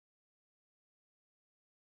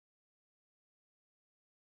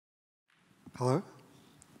Hello.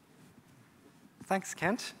 Thanks,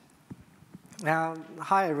 Kent. Now,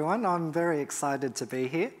 hi everyone, I'm very excited to be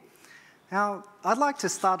here. Now, I'd like to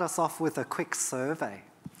start us off with a quick survey.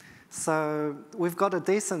 So we've got a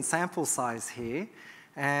decent sample size here,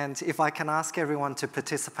 and if I can ask everyone to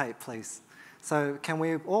participate, please. So can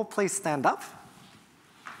we all please stand up?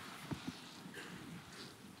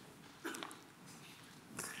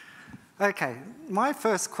 Okay, my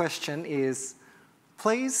first question is,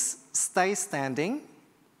 please stay standing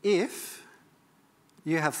if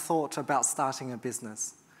you have thought about starting a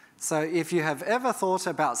business. So if you have ever thought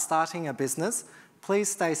about starting a business, please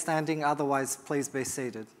stay standing, otherwise please be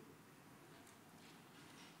seated.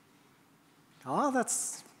 Oh,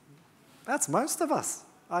 that's most of us.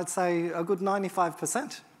 I'd say a good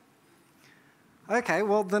 95%. Okay,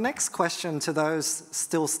 well, the next question to those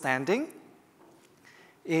still standing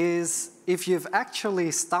is, if you've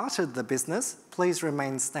actually started the business, please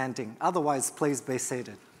remain standing. Otherwise, please be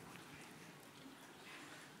seated.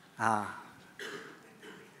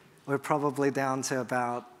 We're probably down to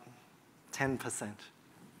about 10%.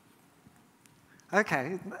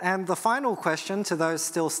 Okay, and the final question to those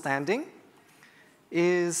still standing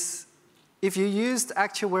is, if you used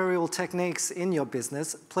actuarial techniques in your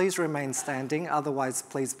business, please remain standing. Otherwise,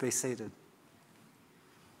 please be seated.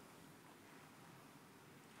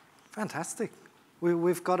 Fantastic.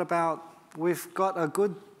 We've got a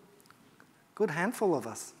good handful of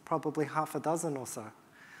us, probably half a dozen or so.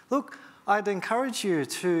 Look, I'd encourage you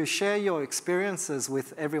to share your experiences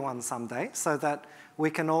with everyone someday so that we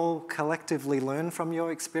can all collectively learn from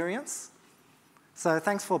your experience. So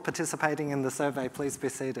thanks for participating in the survey. Please be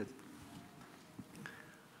seated.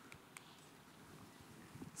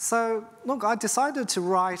 So, look, I decided to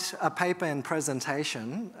write a paper and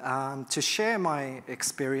presentation to share my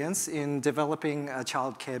experience in developing a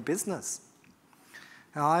childcare business.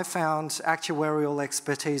 Now, I found actuarial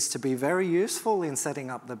expertise to be very useful in setting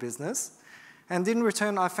up the business, and in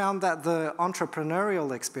return, I found that the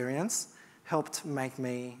entrepreneurial experience helped make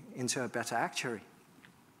me into a better actuary.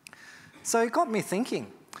 So it got me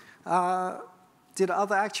thinking, did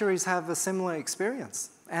other actuaries have a similar experience?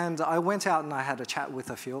 And I went out and I had a chat with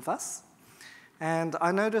a few of us, and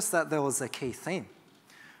I noticed that there was a key theme.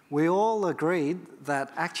 We all agreed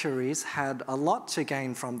that actuaries had a lot to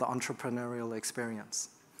gain from the entrepreneurial experience.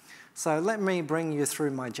 So let me bring you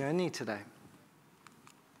through my journey today.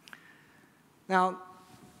 Now,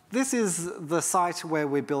 this is the site where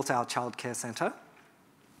we built our childcare centre.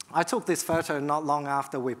 I took this photo not long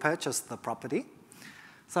after we purchased the property.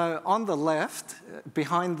 So on the left,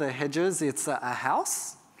 behind the hedges, it's a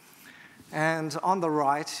house. And on the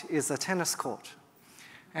right is a tennis court.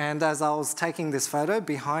 And as I was taking this photo,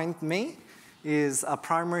 behind me is a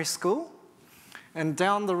primary school. And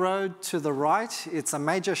down the road to the right, it's a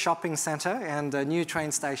major shopping centre, and a new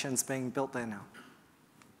train station's being built there now.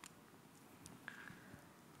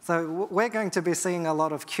 So we're going to be seeing a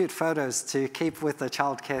lot of cute photos to keep with the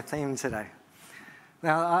childcare theme today.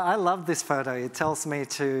 Now, I love this photo. It tells me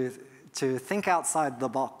to think outside the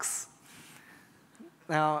box.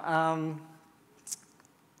 Now,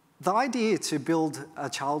 the idea to build a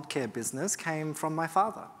childcare business came from my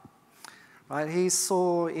father. Right? He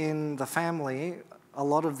saw in the family a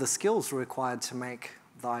lot of the skills required to make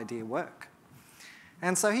the idea work.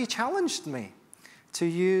 And so he challenged me to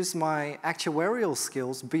use my actuarial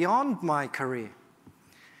skills beyond my career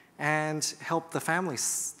and help the family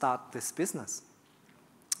start this business.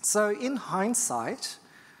 So in hindsight,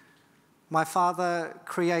 my father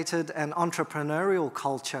created an entrepreneurial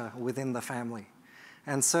culture within the family,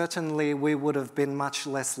 and certainly we would have been much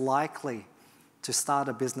less likely to start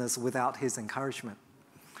a business without his encouragement.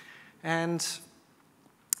 And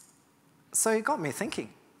so it got me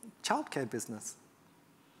thinking, childcare business.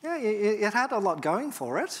 Yeah, it had a lot going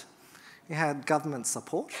for it. It had government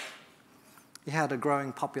support, it had a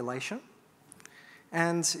growing population,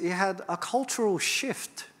 and it had a cultural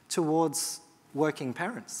shift towards working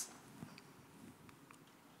parents.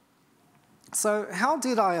 So how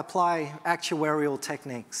did I apply actuarial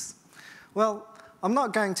techniques? Well, I'm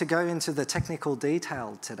not going to go into the technical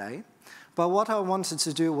detail today, but what I wanted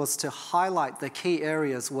to do was to highlight the key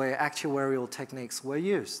areas where actuarial techniques were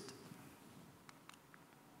used.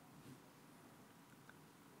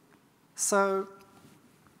 So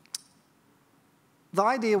the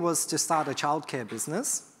idea was to start a childcare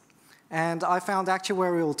business, and I found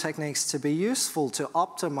actuarial techniques to be useful to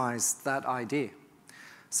optimize that idea.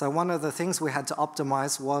 So one of the things we had to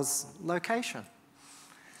optimize was location.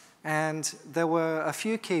 And there were a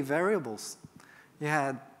few key variables. You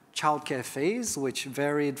had childcare fees, which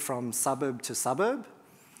varied from suburb to suburb.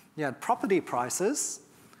 You had property prices,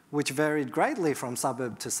 which varied greatly from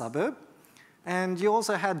suburb to suburb. And you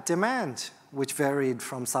also had demand, which varied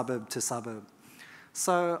from suburb to suburb.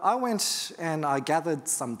 So I went and I gathered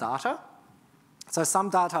some data. So some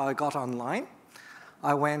data I got online.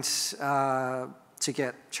 I went to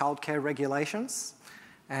get childcare regulations,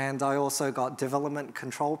 and I also got development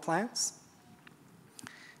control plans.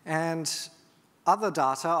 And other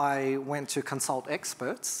data, I went to consult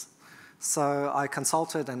experts. So I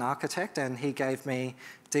consulted an architect, and he gave me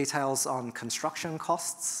details on construction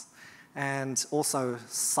costs and also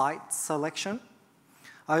site selection.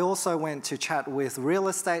 I also went to chat with real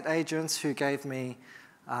estate agents who gave me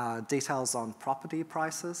details on property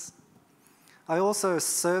prices. I also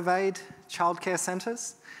surveyed childcare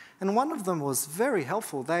centres, and one of them was very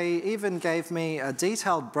helpful. They even gave me a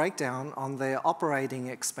detailed breakdown on their operating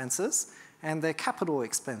expenses and their capital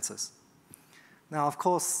expenses. Now, of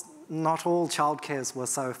course, not all childcares were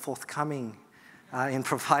so forthcoming in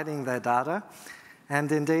providing their data, and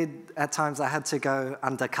indeed, at times I had to go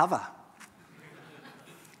undercover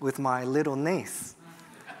with my little niece.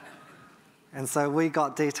 And so we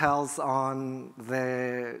got details on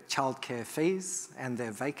their childcare fees and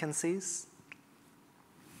their vacancies.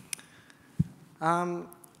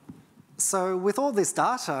 So with all this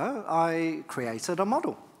data, I created a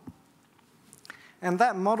model. And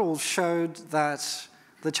that model showed that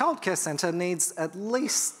the childcare centre needs at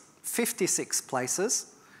least 56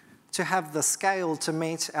 places to have the scale to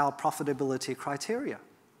meet our profitability criteria.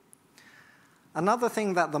 Another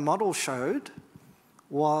thing that the model showed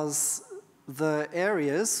was the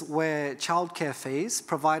areas where childcare fees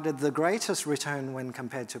provided the greatest return when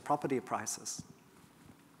compared to property prices.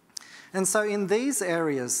 And so in these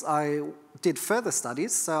areas, I did further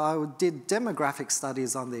studies. So I did demographic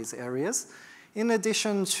studies on these areas. In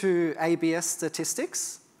addition to ABS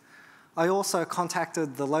statistics, I also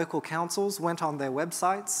contacted the local councils, went on their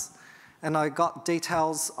websites, and I got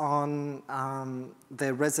details on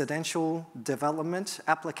their residential development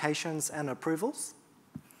applications and approvals.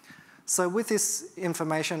 So with this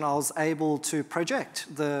information, I was able to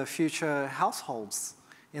project the future households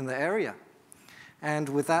in the area. And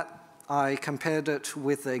with that, I compared it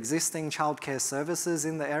with the existing childcare services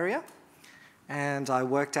in the area, and I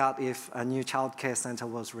worked out if a new childcare centre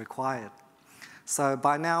was required. So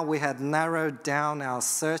by now, we had narrowed down our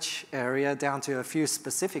search area down to a few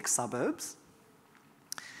specific suburbs.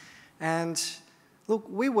 And look,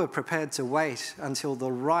 we were prepared to wait until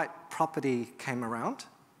the right property came around,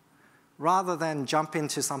 rather than jump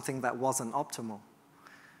into something that wasn't optimal.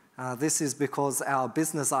 This is because our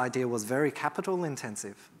business idea was very capital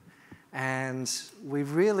intensive, and we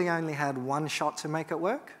really only had one shot to make it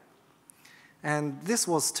work. And this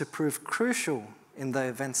was to prove crucial in the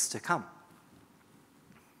events to come.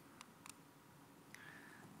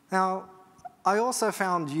 Now, I also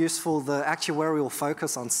found useful the actuarial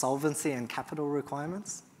focus on solvency and capital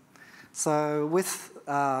requirements. So with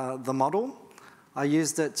the model, I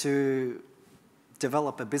used it to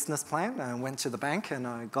develop a business plan and went to the bank and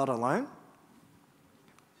I got a loan.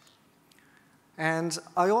 And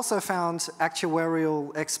I also found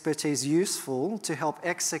actuarial expertise useful to help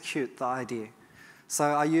execute the idea. So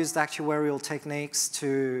I used actuarial techniques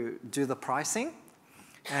to do the pricing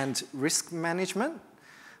and risk management.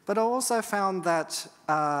 But I also found that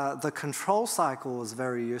the control cycle was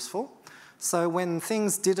very useful. So when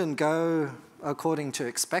things didn't go according to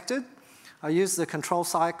expected, I used the control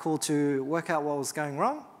cycle to work out what was going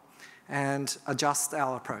wrong and adjust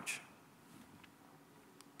our approach.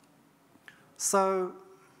 So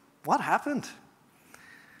what happened?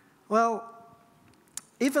 Well,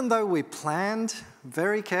 even though we planned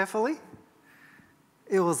very carefully,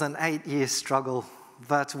 it was an 8-year struggle,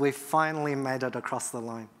 but we finally made it across the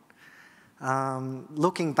line.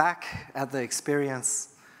 Looking back at the experience,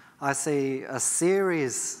 I see a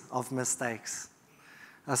series of mistakes,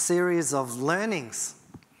 a series of learnings,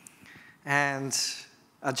 and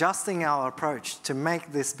adjusting our approach to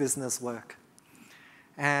make this business work.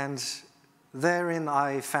 And therein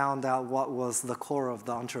I found out what was the core of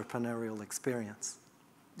the entrepreneurial experience.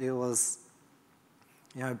 It was,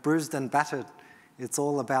 bruised and battered. It's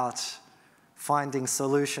all about finding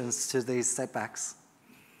solutions to these setbacks.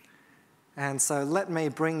 And so let me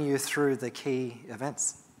bring you through the key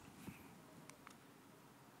events.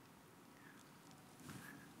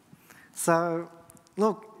 So,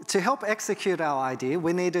 look, to help execute our idea,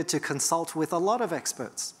 we needed to consult with a lot of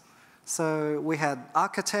experts. So we had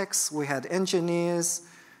architects, we had engineers,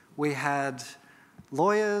 we had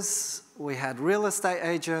lawyers, we had real estate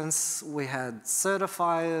agents, we had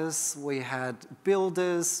certifiers, we had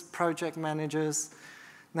builders, project managers.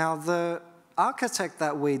 Now, the architect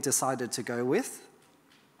that we decided to go with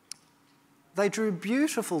They drew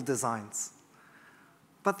beautiful designs,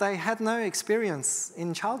 but they had no experience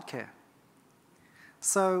in childcare.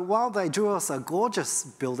 So while they drew us a gorgeous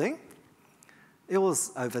building, it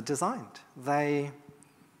was over-designed. They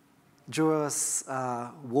drew us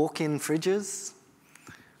walk-in fridges.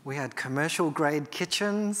 We had commercial-grade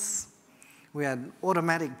kitchens. We had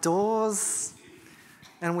automatic doors.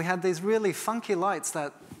 And we had these really funky lights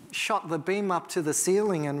that shot the beam up to the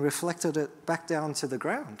ceiling and reflected it back down to the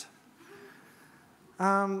ground.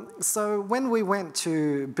 So when we went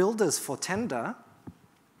to builders for tender,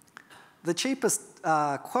 the cheapest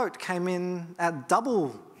quote came in at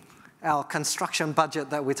double our construction budget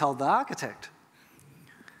that we told the architect.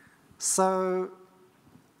 So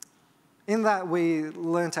in that, we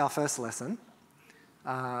learnt our first lesson.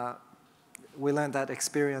 We learned that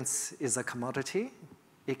experience is a commodity.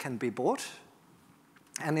 It can be bought.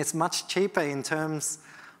 And it's much cheaper in terms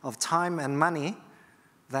of time and money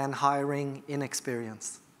than hiring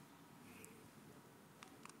inexperience.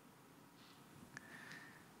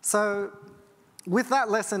 So with that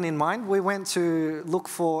lesson in mind, we went to look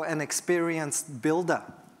for an experienced builder.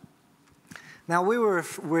 Now, we were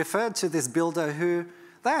referred to this builder who,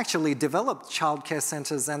 they actually developed childcare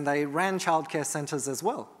centres and they ran childcare centres as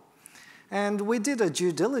well. And we did a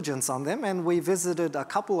due diligence on them and we visited a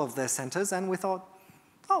couple of their centres and we thought,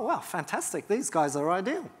 oh, wow, fantastic, these guys are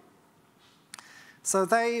ideal. So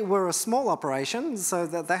they were a small operation, so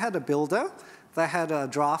that they had a builder, they had a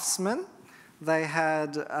draftsman, they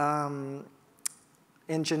had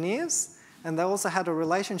engineers, and they also had a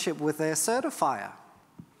relationship with their certifier.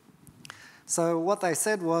 So what they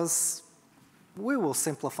said was, we will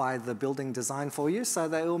simplify the building design for you so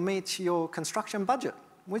that it will meet your construction budget,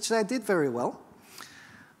 which they did very well.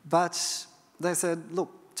 But they said,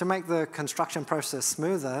 look, to make the construction process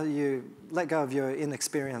smoother, you let go of your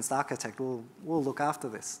inexperienced architect. We'll look after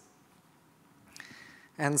this.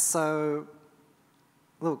 And so,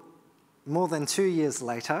 look, more than 2 years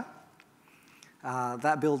later,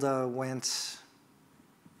 that builder went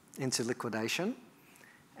into liquidation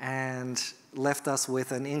and left us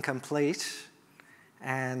with an incomplete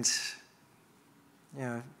and,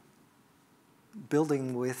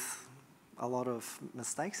 building with a lot of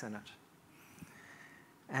mistakes in it.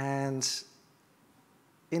 And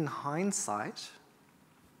in hindsight,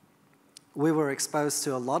 we were exposed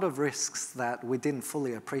to a lot of risks that we didn't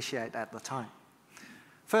fully appreciate at the time.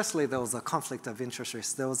 Firstly, there was a conflict of interest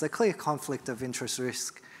risk. There was a clear conflict of interest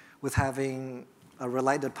risk with having a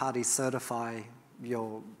related party certify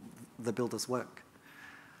the builder's work.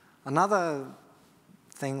 Another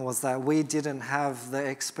thing was that we didn't have the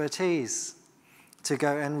expertise to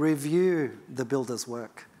go and review the builder's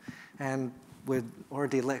work. And we'd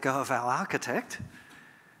already let go of our architect.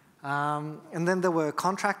 And then there were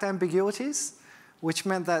contract ambiguities, which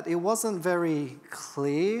meant that it wasn't very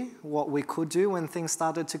clear what we could do when things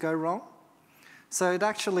started to go wrong. So it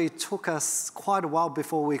actually took us quite a while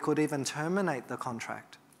before we could even terminate the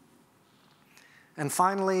contract. And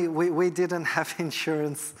finally, we didn't have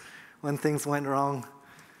insurance when things went wrong.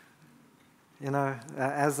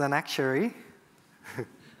 As an actuary,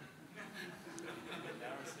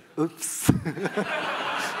 oops.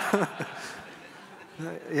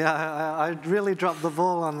 Yeah, I really dropped the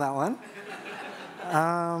ball on that one.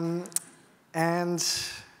 And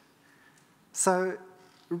so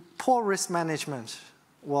poor risk management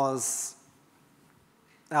was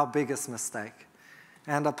our biggest mistake.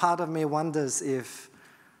 And a part of me wonders if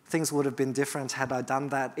things would have been different had I done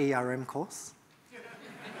that ERM course.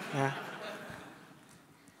 Yeah.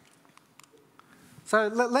 So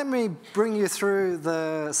let me bring you through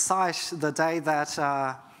the site the day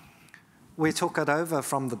that we took it over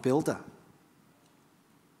from the builder.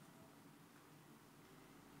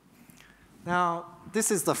 Now, this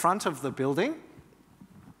is the front of the building.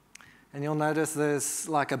 And you'll notice there's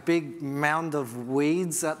like a big mound of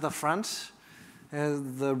weeds at the front.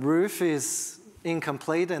 The roof is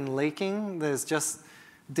incomplete and leaking. There's just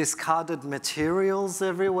discarded materials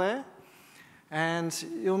everywhere. And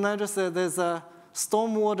you'll notice that there's a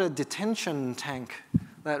stormwater detention tank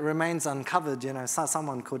that remains uncovered. So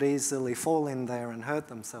someone could easily fall in there and hurt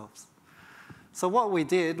themselves. So what we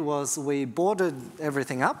did was we boarded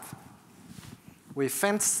everything up. We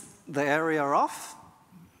fenced the area off.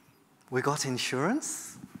 We got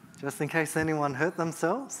insurance, just in case anyone hurt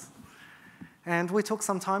themselves. And we took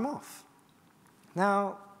some time off.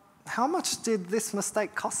 Now, how much did this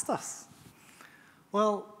mistake cost us?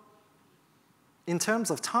 Well, in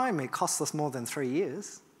terms of time, it cost us more than 3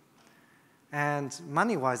 years. And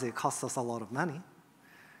money-wise, it cost us a lot of money.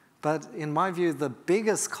 But in my view, the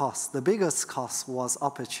biggest cost was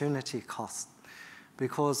opportunity cost.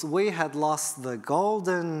 because we had lost the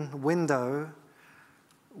golden window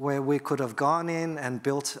where we could have gone in and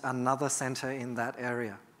built another centre in that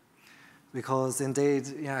area. Because indeed,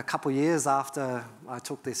 a couple of years after I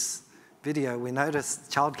took this video, we noticed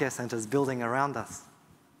childcare centres building around us.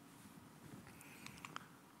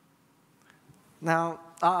 Now,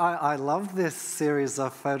 I love this series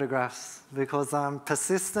of photographs because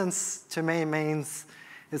persistence to me means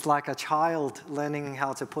it's like a child learning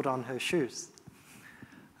how to put on her shoes.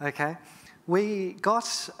 Okay? We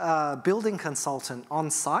got a building consultant on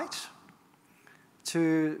site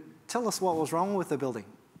to tell us what was wrong with the building.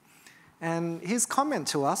 And his comment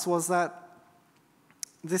to us was that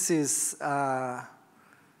this is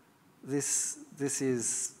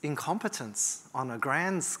incompetence on a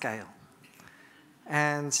grand scale.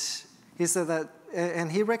 And he said that,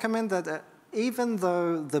 and he recommended that even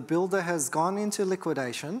though the builder has gone into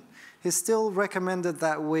liquidation, he still recommended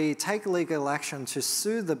that we take legal action to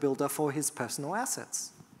sue the builder for his personal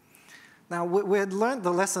assets. Now, we had learned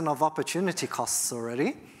the lesson of opportunity costs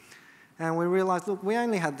already, and we realized, look, we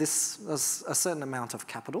only had this a certain amount of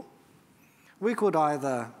capital. We could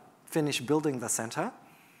either finish building the centre,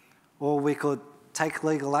 or we could take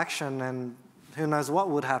legal action and who knows what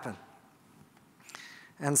would happen.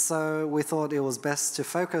 And so we thought it was best to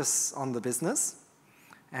focus on the business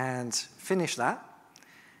and finish that.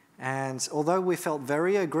 And although we felt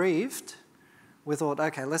very aggrieved, we thought,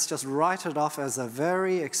 okay, let's just write it off as a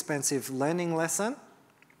very expensive learning lesson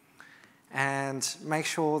and make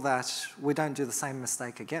sure that we don't do the same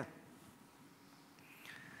mistake again.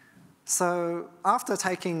 So after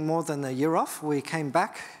taking more than a year off, we came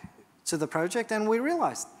back to the project and we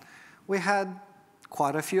realized we had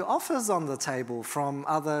quite a few offers on the table from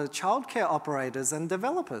other childcare operators and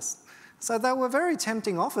developers. So they were very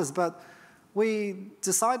tempting offers, but we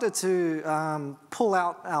decided to pull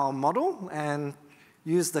out our model and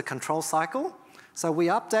use the control cycle. So we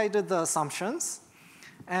updated the assumptions,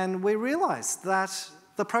 and we realized that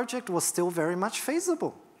the project was still very much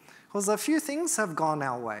feasible, because a few things have gone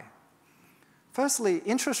our way. Firstly,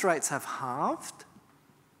 interest rates have halved.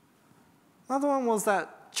 Another one was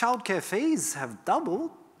that childcare fees have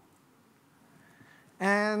doubled,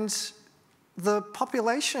 and the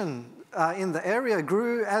population in the area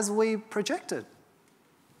grew as we projected.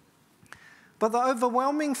 But the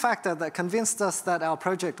overwhelming factor that convinced us that our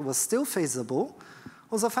project was still feasible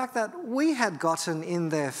was the fact that we had gotten in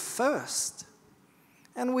there first,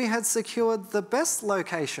 and we had secured the best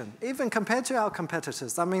location, even compared to our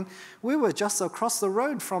competitors. I mean, we were just across the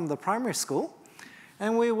road from the primary school,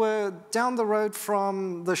 and we were down the road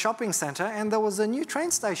from the shopping centre, and there was a new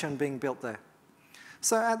train station being built there.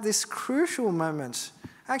 So at this crucial moment,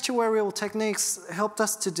 actuarial techniques helped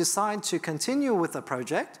us to decide to continue with the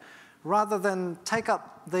project rather than take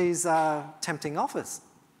up these tempting offers.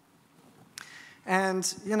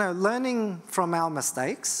 And, learning from our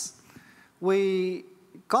mistakes, we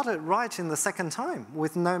got it right in the second time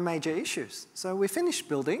with no major issues. So we finished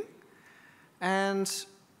building, and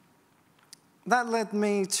that led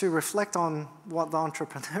me to reflect on what the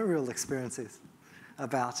entrepreneurial experience is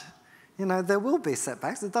about. There will be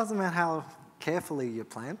setbacks. It doesn't matter how carefully you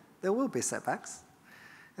plan. There will be setbacks.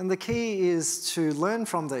 And the key is to learn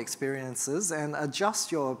from the experiences and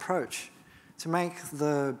adjust your approach to make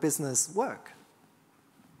the business work.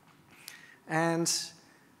 And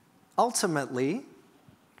ultimately,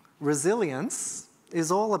 resilience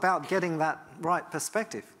is all about getting that right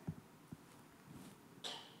perspective.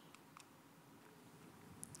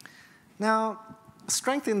 Now,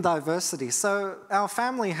 strength in diversity. So our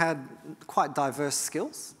family had quite diverse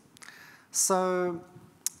skills. So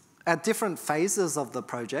at different phases of the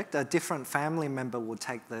project, a different family member would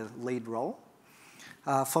take the lead role.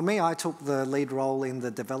 For me, I took the lead role in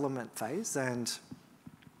the development phase, and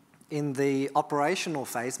in the operational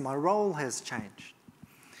phase, my role has changed.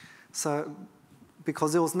 So,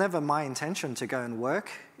 because it was never my intention to go and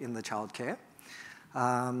work in the childcare,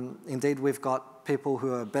 indeed, we've got people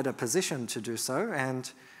who are better positioned to do so,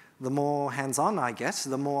 and the more hands-on I get,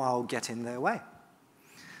 the more I'll get in their way.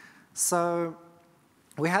 So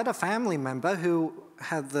we had a family member who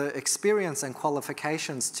had the experience and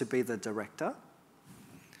qualifications to be the director.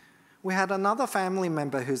 We had another family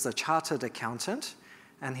member who's a chartered accountant,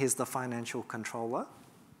 and he's the financial controller.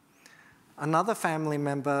 Another family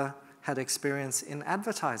member had experience in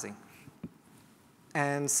advertising,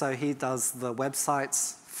 and so he does the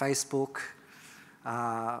websites, Facebook,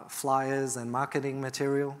 flyers and marketing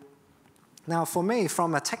material. Now for me,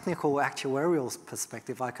 from a technical actuarial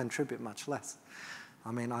perspective, I contribute much less.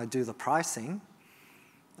 I mean, I do the pricing,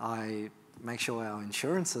 I make sure our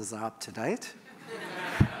insurances are up to date.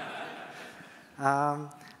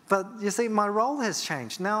 But you see, my role has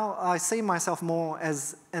changed. Now I see myself more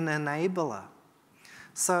as an enabler.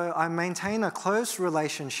 So I maintain a close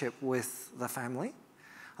relationship with the family.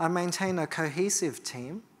 I maintain a cohesive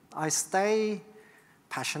team. I stay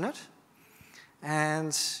passionate.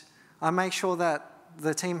 And I make sure that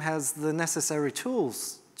the team has the necessary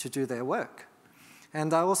tools to do their work.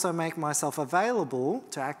 And I also make myself available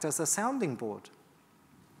to act as a sounding board.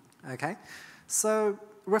 Okay? So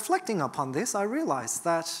reflecting upon this, I realized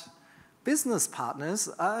that business partners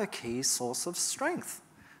are a key source of strength,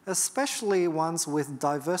 especially ones with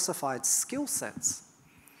diversified skill sets.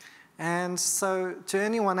 And so to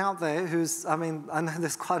anyone out there who's, I know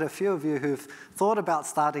there's quite a few of you who've thought about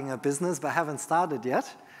starting a business but haven't started yet,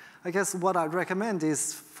 I guess what I'd recommend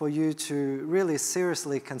is for you to really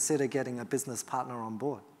seriously consider getting a business partner on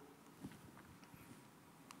board.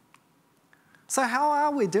 So how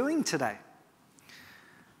are we doing today?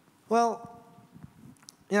 Well,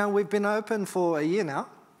 we've been open for a year now,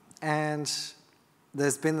 and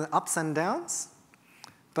there's been ups and downs,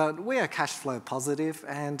 but we are cash flow positive,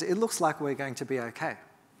 and it looks like we're going to be okay.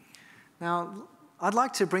 Now, I'd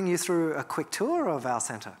like to bring you through a quick tour of our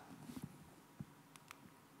centre.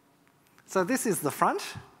 So this is the front.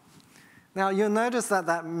 Now, you'll notice that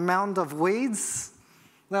that mound of weeds,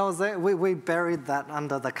 that was there. We buried that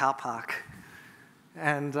under the car park.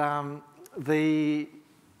 And the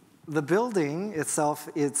building itself,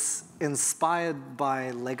 it's inspired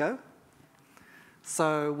by Lego.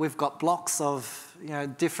 So we've got blocks of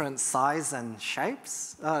different size and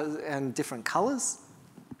shapes and different colours.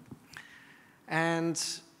 And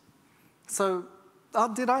so,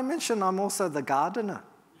 did I mention I'm also the gardener?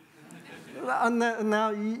 Now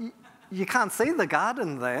you can't see the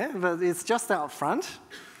garden there, but it's just out front.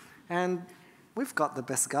 And we've got the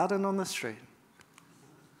best garden on the street.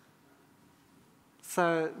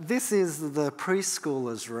 So this is the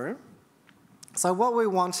preschoolers' room. So what we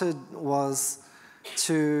wanted was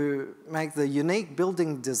to make the unique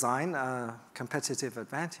building design a competitive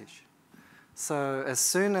advantage. So as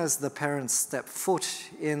soon as the parents step foot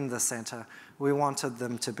in the centre, we wanted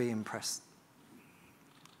them to be impressed.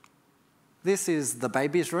 This is the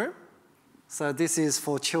baby's room. So this is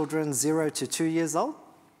for children 0 to 2 years old.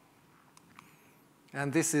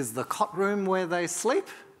 And this is the cot room where they sleep.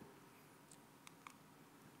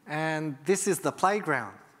 And this is the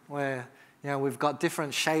playground where we've got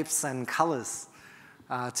different shapes and colours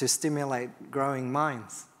to stimulate growing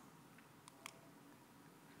minds.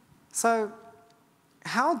 So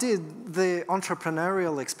how did the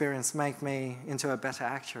entrepreneurial experience make me into a better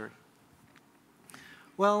actuary?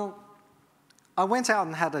 Well, I went out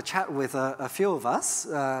and had a chat with a few of us,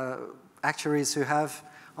 actuaries who have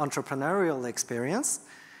entrepreneurial experience,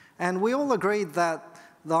 and we all agreed that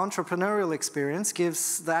the entrepreneurial experience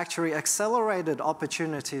gives the actuary accelerated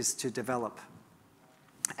opportunities to develop.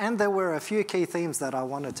 And there were a few key themes that I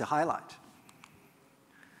wanted to highlight.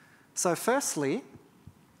 So firstly,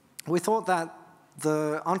 we thought that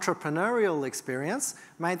the entrepreneurial experience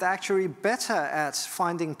made the actuary better at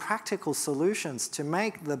finding practical solutions to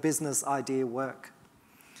make the business idea work.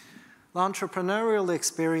 The entrepreneurial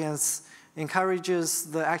experience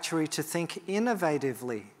encourages the actuary to think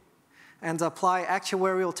innovatively and apply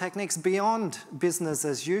actuarial techniques beyond business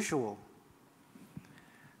as usual.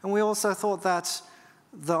 And we also thought that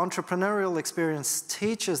the entrepreneurial experience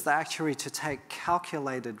teaches the actuary to take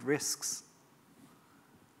calculated risks.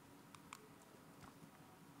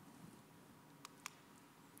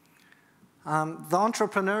 The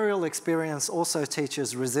entrepreneurial experience also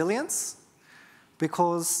teaches resilience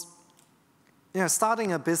because,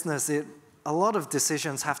 starting a business, a lot of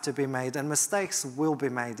decisions have to be made and mistakes will be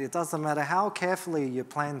made. It doesn't matter how carefully you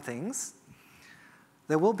plan things,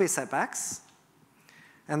 there will be setbacks.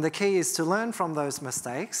 And the key is to learn from those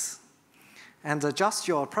mistakes and adjust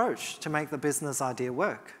your approach to make the business idea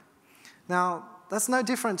work. Now, that's no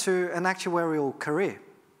different to an actuarial career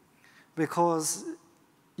because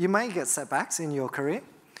you may get setbacks in your career.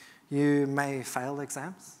 You may fail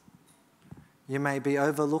exams. You may be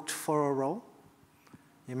overlooked for a role.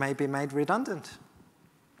 You may be made redundant.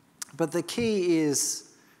 But the key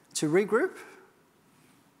is to regroup,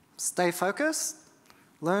 stay focused,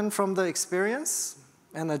 learn from the experience,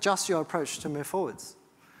 and adjust your approach to move forwards.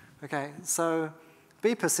 Okay, so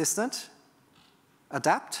be persistent,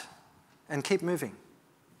 adapt, and keep moving.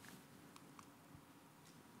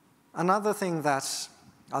 Another thing that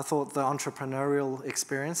I thought the entrepreneurial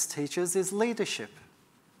experience teaches is leadership,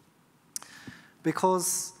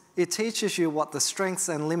 because it teaches you what the strengths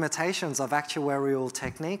and limitations of actuarial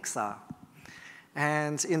techniques are.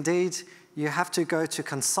 And indeed, you have to go to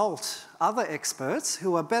consult other experts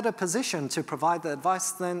who are better positioned to provide the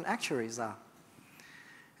advice than actuaries are.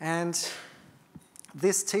 And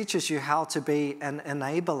this teaches you how to be an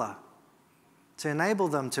enabler, to enable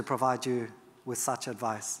them to provide you with such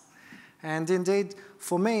advice. And indeed,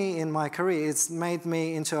 for me, in my career, it's made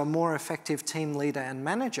me into a more effective team leader and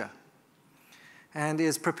manager, and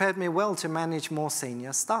it's prepared me well to manage more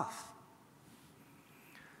senior staff.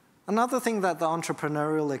 Another thing that the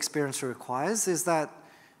entrepreneurial experience requires is that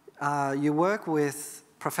you work with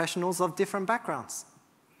professionals of different backgrounds.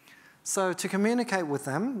 So to communicate with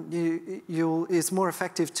them, it's more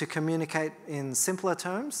effective to communicate in simpler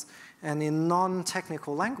terms and in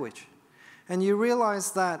non-technical language. And you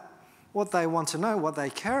realize that what they want to know, what they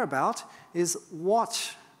care about, is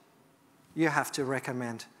what you have to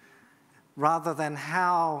recommend, rather than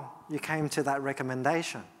how you came to that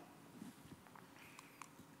recommendation.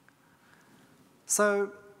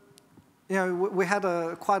 So, you know, we had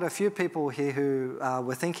quite a few people here who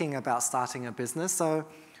were thinking about starting a business. So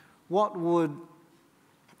what would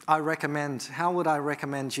I recommend? How would I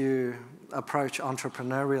recommend you approach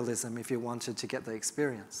entrepreneurialism if you wanted to get the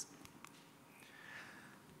experience?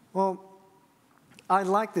 Well, I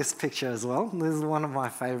like this picture as well. This is one of my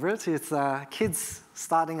favorites. It's kids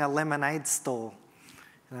starting a lemonade stall.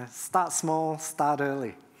 You know, start small, start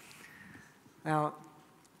early. Now,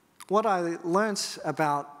 what I learnt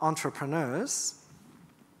about entrepreneurs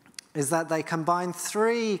is that they combine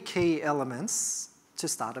 3 key elements to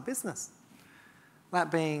start a business.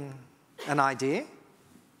 That being an idea,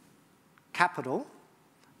 capital,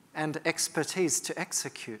 and expertise to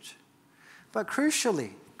execute. But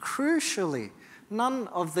crucially, none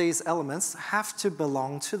of these elements have to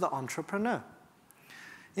belong to the entrepreneur.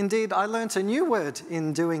 Indeed, I learnt a new word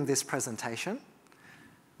in doing this presentation,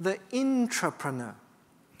 the intrapreneur.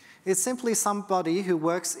 It's simply somebody who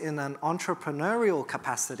works in an entrepreneurial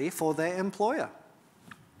capacity for their employer.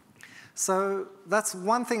 So that's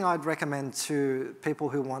one thing I'd recommend to people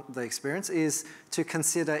who want the experience, is to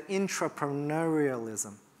consider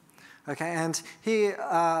intrapreneurialism. Okay, and here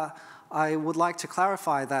I would like to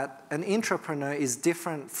clarify that an intrapreneur is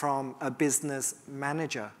different from a business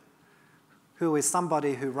manager, who is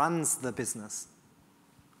somebody who runs the business.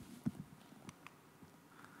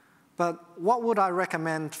 But what would I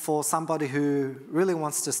recommend for somebody who really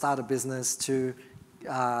wants to start a business to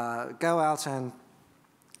go out and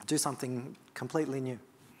do something completely new?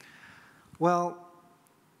 Well,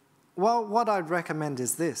 what I'd recommend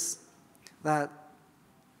is this, that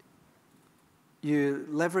you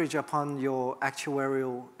leverage upon your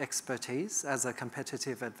actuarial expertise as a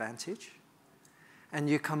competitive advantage, and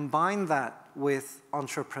you combine that with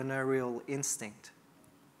entrepreneurial instinct.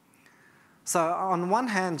 So on one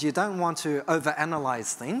hand, you don't want to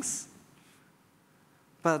overanalyze things,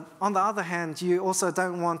 but on the other hand, you also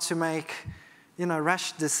don't want to make, you know,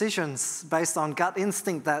 rash decisions based on gut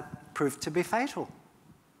instinct that prove to be fatal.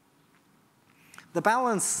 The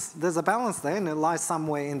balance, there's a balance there, and it lies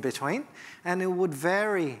somewhere in between, and it would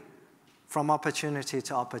vary from opportunity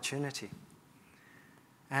to opportunity.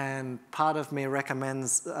 And part of me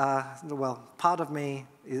recommends, part of me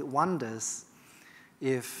wonders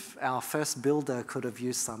if our first builder could have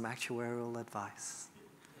used some actuarial advice.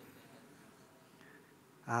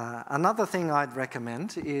 Another thing I'd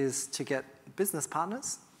recommend is to get business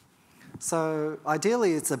partners. So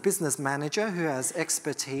ideally, it's a business manager who has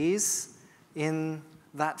expertise in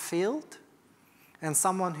that field, and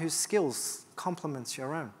someone whose skills complements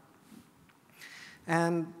your own.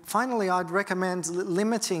 And finally, I'd recommend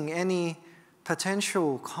limiting any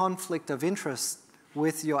potential conflict of interest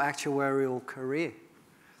with your actuarial career.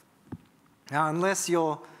 Now, unless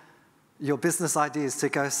your business idea is to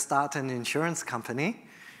go start an insurance company,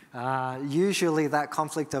 usually that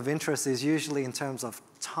conflict of interest is usually in terms of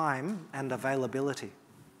time and availability.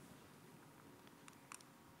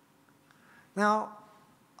 Now,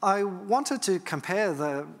 I wanted to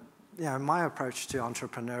compare my approach to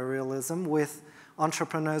entrepreneurialism with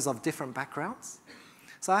entrepreneurs of different backgrounds.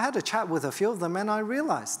 So I had a chat with a few of them, and I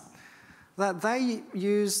realized that they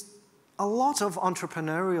used a lot of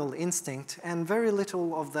entrepreneurial instinct and very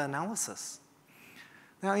little of the analysis.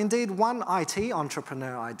 Now, indeed, one IT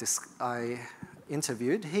entrepreneur I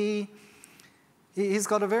interviewed, he's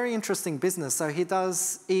got a very interesting business. So he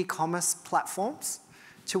does e-commerce platforms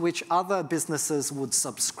to which other businesses would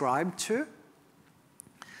subscribe to.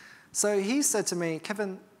 So he said to me,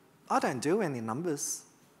 "Kevin, I don't do any numbers.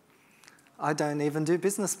 I don't even do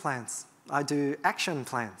business plans. I do action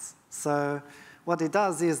plans." So what he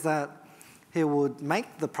does is that he would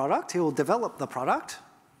make the product, he will develop the product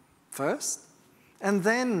first, and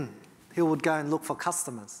then he would go and look for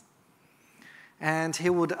customers. and he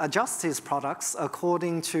would adjust his products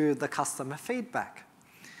according to the customer feedback.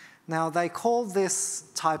 Now, they call this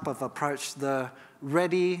type of approach the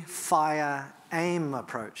ready, fire, aim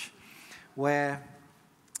approach, where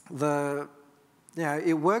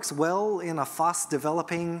it works well in a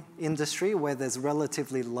fast-developing industry where there's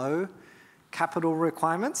relatively low capital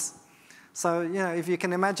requirements. So, if you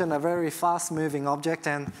can imagine a very fast-moving object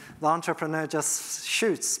and the entrepreneur just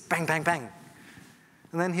shoots, bang, bang, bang.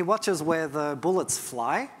 And then he watches where the bullets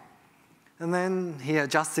fly, and then he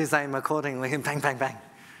adjusts his aim accordingly, and bang, bang, bang.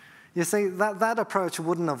 You see, that approach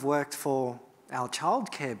wouldn't have worked for our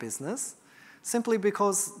childcare business, simply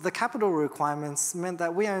because the capital requirements meant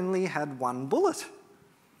that we only had one bullet.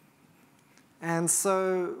 And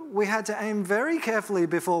so we had to aim very carefully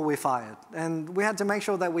before we fired, and we had to make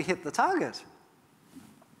sure that we hit the target.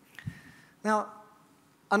 Now,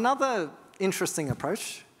 another interesting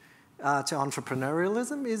approach to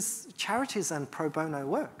entrepreneurialism is charities and pro bono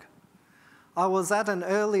work. I was at an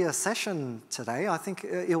earlier session today, I think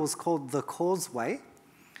it was called The Causeway,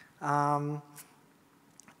 and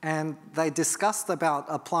they discussed about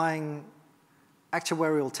applying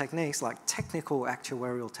actuarial techniques, like technical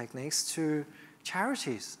actuarial techniques, to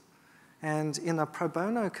charities and in a pro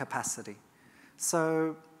bono capacity.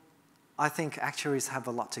 So I think actuaries have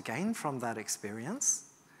a lot to gain from that experience.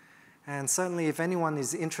 And certainly if anyone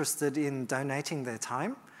is interested in donating their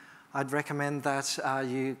time, I'd recommend that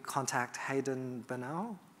you contact Hayden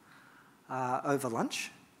Bernal over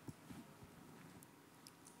lunch.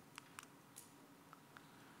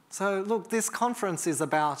 So look, this conference is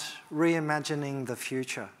about reimagining the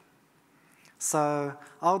future. So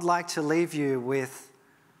I would like to leave you with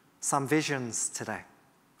some visions today.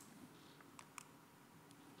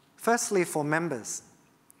 Firstly, for members,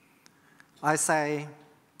 I say,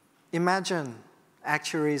 imagine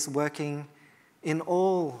actuaries working in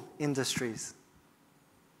all industries.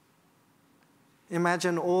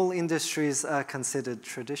 Imagine all industries are considered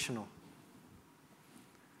traditional.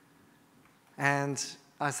 And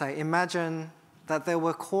I say, imagine that there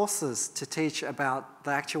were courses to teach about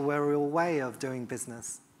the actuarial way of doing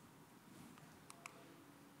business.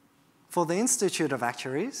 For the Institute of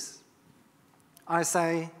Actuaries, I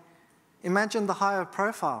say, imagine the higher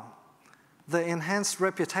profile, the enhanced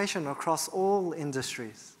reputation across all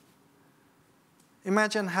industries.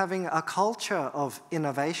 Imagine having a culture of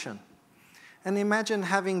innovation, and imagine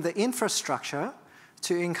having the infrastructure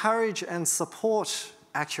to encourage and support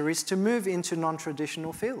actuaries to move into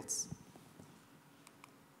non-traditional fields.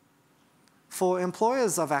 For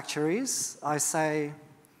employers of actuaries, I say,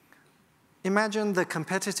 imagine the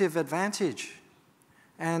competitive advantage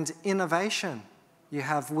and innovation you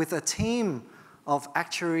have with a team of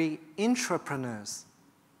actuary intrapreneurs.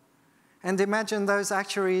 And imagine those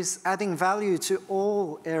actuaries adding value to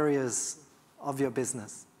all areas of your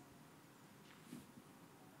business.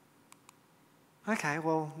 Okay,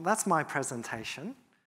 well, that's my presentation.